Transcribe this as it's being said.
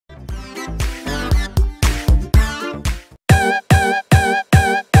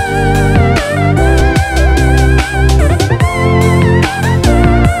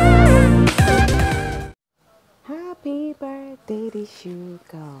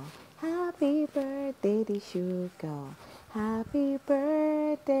Happy birthday, DeeShowGirl. Happy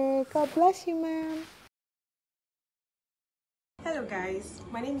birthday. God bless you, ma'am. Hello guys,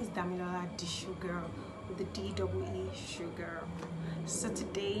 my name is DeeShowGirl with the DEEShowGirl. So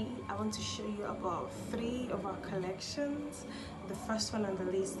today I want to show you about 3 of our collections. The first one on the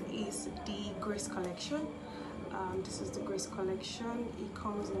list is the Grace collection. This is the Grace collection. It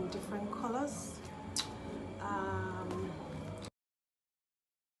comes in different colors.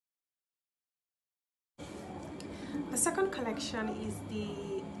 The second collection is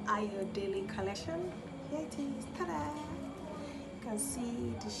the Daily collection. Here it is. Ta-da! You can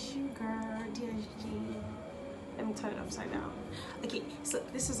see the sugar, DSG. Let me turn it upside down. Okay, so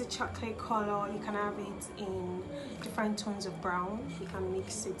this is a chocolate color. You can have it in different tones of brown. You can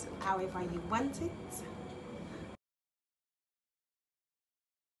mix it however you want it.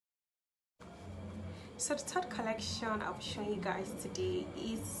 So the third collection I'll be showing you guys today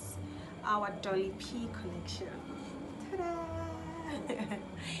is our Dolly P collection. Ta-da!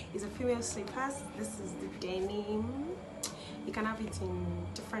 It's a female slippers. This is the denim. You can have it in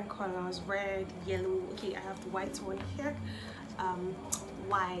different colors, red, yellow. Okay, I have the white one here.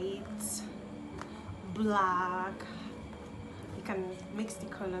 White, black. You can mix the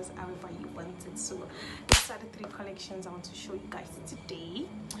colors however you want it. So these are the 3 collections I want to show you guys today.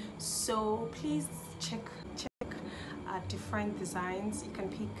 So please check different designs. You can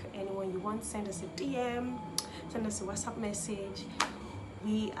pick anyone you want. Send us a DM, send us a WhatsApp message.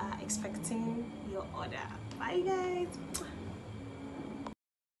 We are expecting your order. Bye guys.